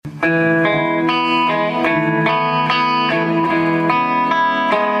Welcome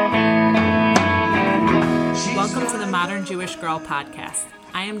to the Modern Jewish Girl podcast.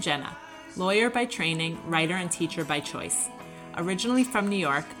 I am Jenna, lawyer by training, writer and teacher by choice. Originally from New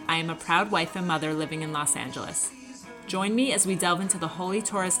York, I am a proud wife and mother living in Los Angeles. Join me as we delve into the Holy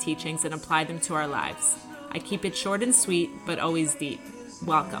Torah's teachings and apply them to our lives. I keep it short and sweet, but always deep.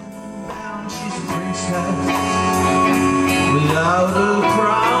 Welcome.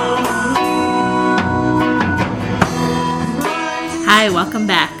 Hi, welcome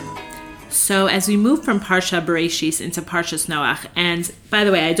back. So as we move from Parsha Bereshis into Parshas Noach, and by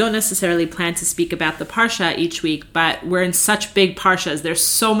the way, I don't necessarily plan to speak about the Parsha each week, but we're in such big Parshas. There's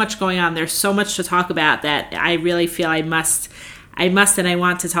so much going on. There's so much to talk about that I really feel I must and I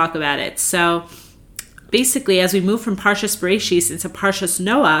want to talk about it. So basically, as we move from Parshas Bereshis into Parshas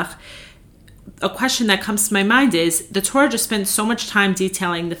Noach, a question that comes to my mind is, the Torah just spent so much time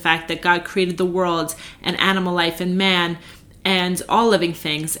detailing the fact that God created the world and animal life and man and all living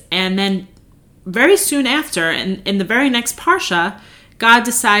things. And then very soon after, in the very next Parsha, God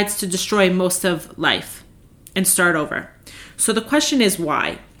decides to destroy most of life and start over. So the question is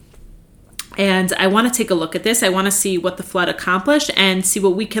why? And I want to take a look at this. I want to see what the flood accomplished and see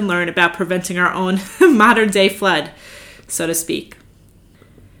what we can learn about preventing our own modern day flood, so to speak.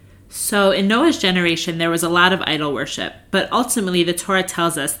 So in Noah's generation, there was a lot of idol worship, but ultimately the Torah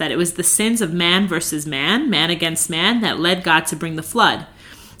tells us that it was the sins of man versus man against man, that led God to bring the flood.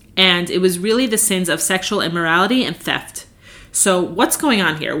 And it was really the sins of sexual immorality and theft. So what's going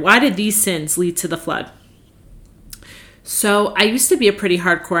on here? Why did these sins lead to the flood? So I used to be a pretty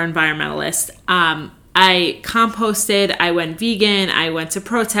hardcore environmentalist. I composted, I went vegan, I went to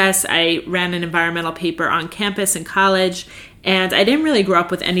protests, I ran an environmental paper on campus in college, and I didn't really grow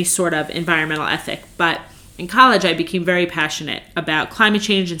up with any sort of environmental ethic. But in college, I became very passionate about climate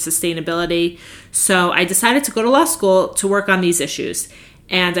change and sustainability. So I decided to go to law school to work on these issues.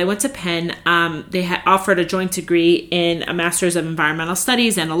 And I went to Penn. They had offered a joint degree in a Master's of Environmental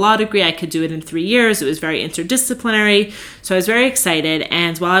Studies and a law degree. I could do it in 3 years. It was very interdisciplinary. So I was very excited.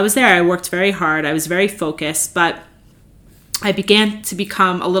 And while I was there, I worked very hard. I was very focused. But I began to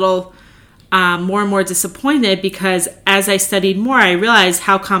become a little more and more disappointed, because as I studied more, I realized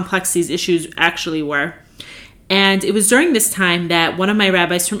how complex these issues actually were. And it was during this time that one of my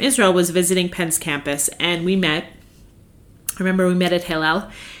rabbis from Israel was visiting Penn's campus, and we met. I remember we met at Hillel,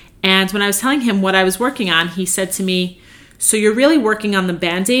 and when I was telling him what I was working on, he said to me, "So you're really working on the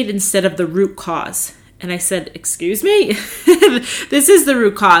Band-Aid instead of the root cause?" And I said, "Excuse me?" This is the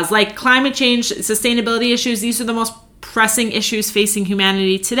root cause. Like climate change, sustainability issues, these are the most pressing issues facing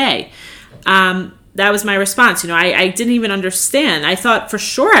humanity today. That was my response. I didn't even understand. I thought for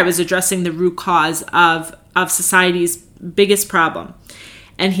sure I was addressing the root cause of society's biggest problem.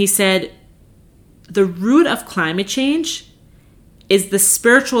 And he said, the root of climate change is the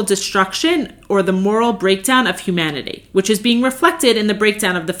spiritual destruction or the moral breakdown of humanity, which is being reflected in the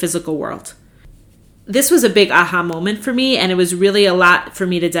breakdown of the physical world. This was a big aha moment for me, and it was really a lot for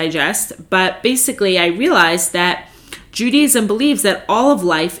me to digest. But basically, I realized that Judaism believes that all of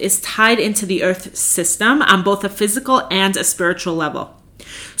life is tied into the earth system on both a physical and a spiritual level.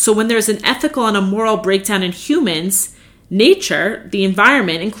 So when there's an ethical and a moral breakdown in humans, nature, the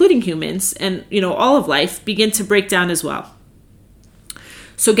environment, including humans, and all of life begin to break down as well.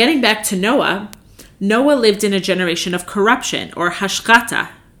 So getting back to Noah lived in a generation of corruption, or hashkata,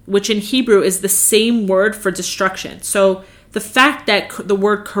 which in Hebrew is the same word for destruction. So the fact that the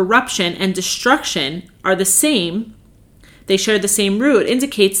word corruption and destruction are the same, they share the same root,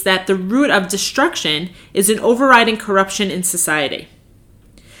 indicates that the root of destruction is an overriding corruption in society.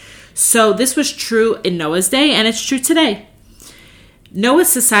 So this was true in Noah's day, and it's true today. Noah's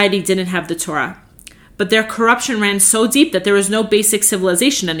society didn't have the Torah, but their corruption ran so deep that there was no basic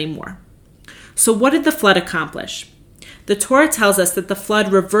civilization anymore. So what did the flood accomplish? The Torah tells us that the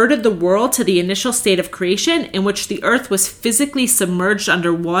flood reverted the world to the initial state of creation, in which the earth was physically submerged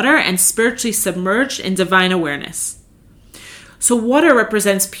under water and spiritually submerged in divine awareness. So water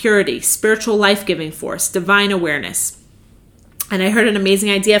represents purity, spiritual life-giving force, divine awareness. And I heard an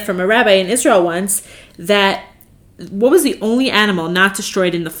amazing idea from a rabbi in Israel once, that what was the only animal not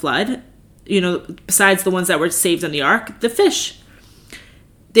destroyed in the flood, besides the ones that were saved on the ark? The fish.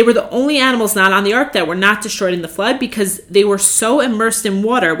 They were the only animals not on the ark that were not destroyed in the flood, because they were so immersed in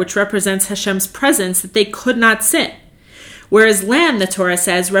water, which represents Hashem's presence, that they could not sin. Whereas land, the Torah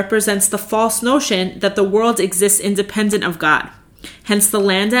says, represents the false notion that the world exists independent of God. Hence, the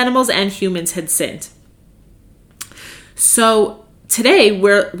land animals and humans had sinned. So today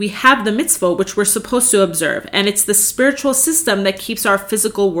we have the mitzvot, which we're supposed to observe, and it's the spiritual system that keeps our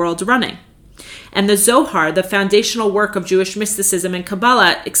physical world running. And the Zohar, the foundational work of Jewish mysticism and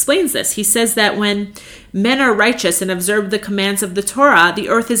Kabbalah, explains this. He says that when men are righteous and observe the commands of the Torah, the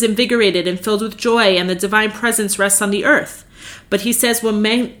earth is invigorated and filled with joy, and the divine presence rests on the earth. But he says when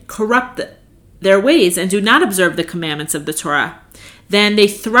men corrupt their ways and do not observe the commandments of the Torah, then they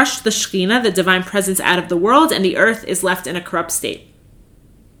thrush the Shekhinah, the divine presence, out of the world, and the earth is left in a corrupt state.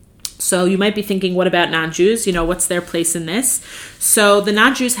 So you might be thinking, what about non-Jews? What's their place in this? So the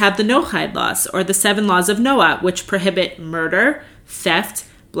non-Jews have the Noahide laws, or the 7 laws of Noah, which prohibit murder, theft,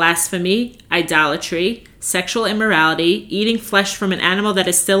 blasphemy, idolatry, sexual immorality, eating flesh from an animal that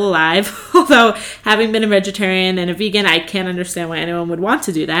is still alive. Although, having been a vegetarian and a vegan, I can't understand why anyone would want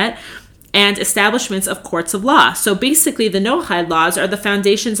to do that. And establishments of courts of law. So basically, the Noahide laws are the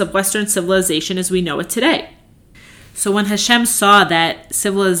foundations of Western civilization as we know it today. So when Hashem saw that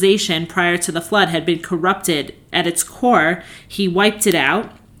civilization prior to the flood had been corrupted at its core, he wiped it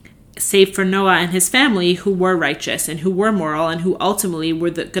out, save for Noah and his family, who were righteous and who were moral and who ultimately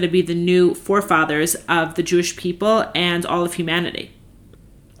were going to be the new forefathers of the Jewish people and all of humanity.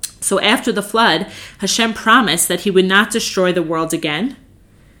 So after the flood, Hashem promised that he would not destroy the world again.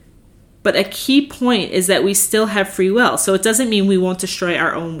 But a key point is that we still have free will. So it doesn't mean we won't destroy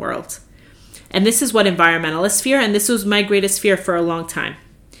our own world. And this is what environmentalists fear, and this was my greatest fear for a long time.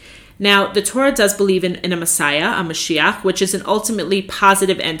 Now, the Torah does believe in a Messiah, a Mashiach, which is an ultimately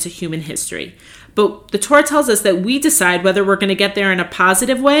positive end to human history. But the Torah tells us that we decide whether we're going to get there in a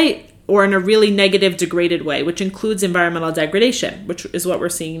positive way or in a really negative, degraded way, which includes environmental degradation, which is what we're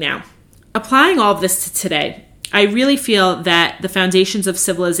seeing now. Applying all of this to today, I really feel that the foundations of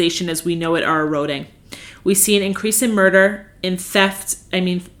civilization as we know it are eroding. We see an increase in murder, in theft.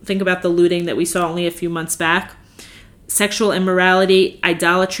 Think about the looting that we saw only a few months back. Sexual immorality,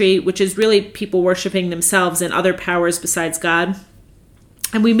 idolatry, which is really people worshiping themselves and other powers besides God.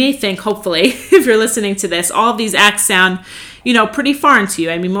 And we may think, hopefully, if you're listening to this, all of these acts sound, pretty foreign to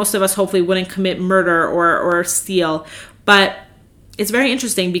you. Most of us hopefully wouldn't commit murder or steal. But it's very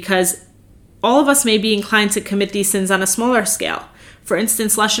interesting because all of us may be inclined to commit these sins on a smaller scale. For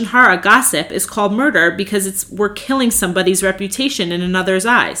instance, Lashon Hara, gossip, is called murder because we're killing somebody's reputation in another's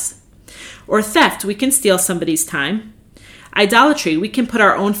eyes. Or theft, we can steal somebody's time. Idolatry, we can put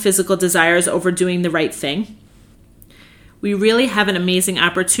our own physical desires over doing the right thing. We really have an amazing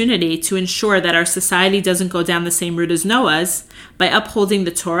opportunity to ensure that our society doesn't go down the same route as Noah's by upholding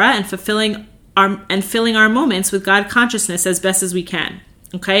the Torah and filling our moments with God consciousness as best as we can.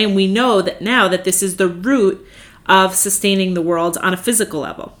 Okay, and we know that now that this is the root of sustaining the world on a physical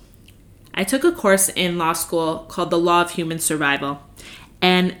level. I took a course in law school called The Law of Human Survival.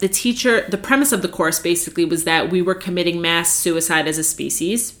 And the premise of the course basically was that we were committing mass suicide as a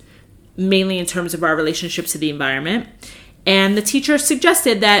species, mainly in terms of our relationship to the environment. And the teacher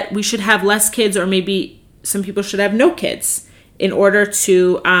suggested that we should have less kids, or maybe some people should have no kids, in order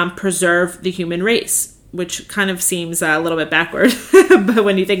to preserve the human race, which kind of seems a little bit backward but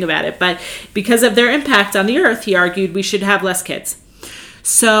when you think about it. But because of their impact on the earth, he argued we should have less kids.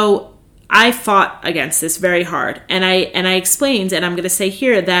 So I fought against this very hard. And I explained, and I'm going to say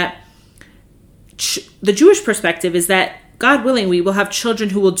here, that the Jewish perspective is that God willing, we will have children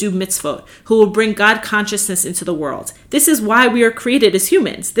who will do mitzvot, who will bring God consciousness into the world. This is why we are created as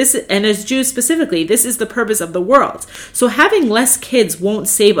humans. And as Jews specifically, this is the purpose of the world. So having less kids won't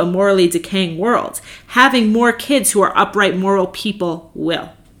save a morally decaying world. Having more kids who are upright, moral people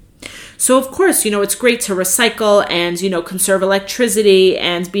will. So of course, it's great to recycle and, conserve electricity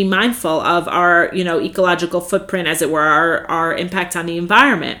and be mindful of our, ecological footprint, as it were, our impact on the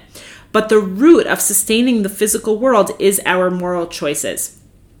environment. But the root of sustaining the physical world is our moral choices.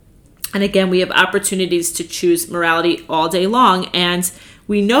 And again, we have opportunities to choose morality all day long. And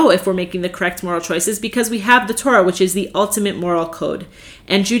we know if we're making the correct moral choices because we have the Torah, which is the ultimate moral code.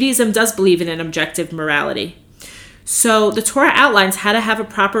 And Judaism does believe in an objective morality. So the Torah outlines how to have a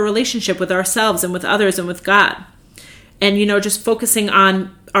proper relationship with ourselves and with others and with God. And, just focusing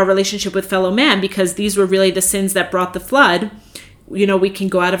on our relationship with fellow man, because these were really the sins that brought the flood. We can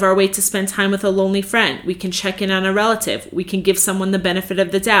go out of our way to spend time with a lonely friend. We can check in on a relative. We can give someone the benefit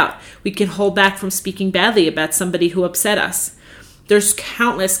of the doubt. We can hold back from speaking badly about somebody who upset us. There's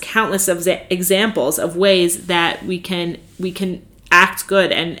countless of examples of ways that we can act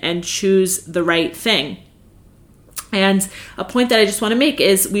good and choose the right thing. And a point that I just want to make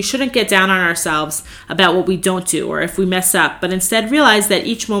is we shouldn't get down on ourselves about what we don't do or if we mess up, but instead realize that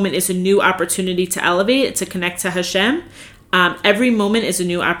each moment is a new opportunity to elevate, to connect to Hashem. Every moment is a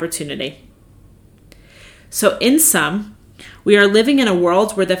new opportunity. So in sum, We are living in a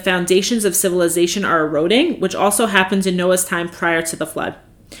world where the foundations of civilization are eroding, which also happened in Noah's time prior to the flood.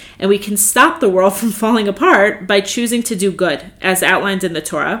 And we can stop the world from falling apart by choosing to do good, as outlined in the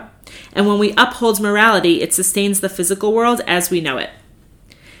Torah. And when we uphold morality, it sustains the physical world as we know it.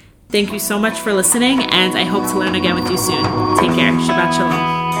 Thank you so much for listening, and I hope to learn again with you soon. Take care. Shabbat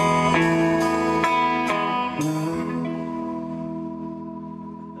Shalom.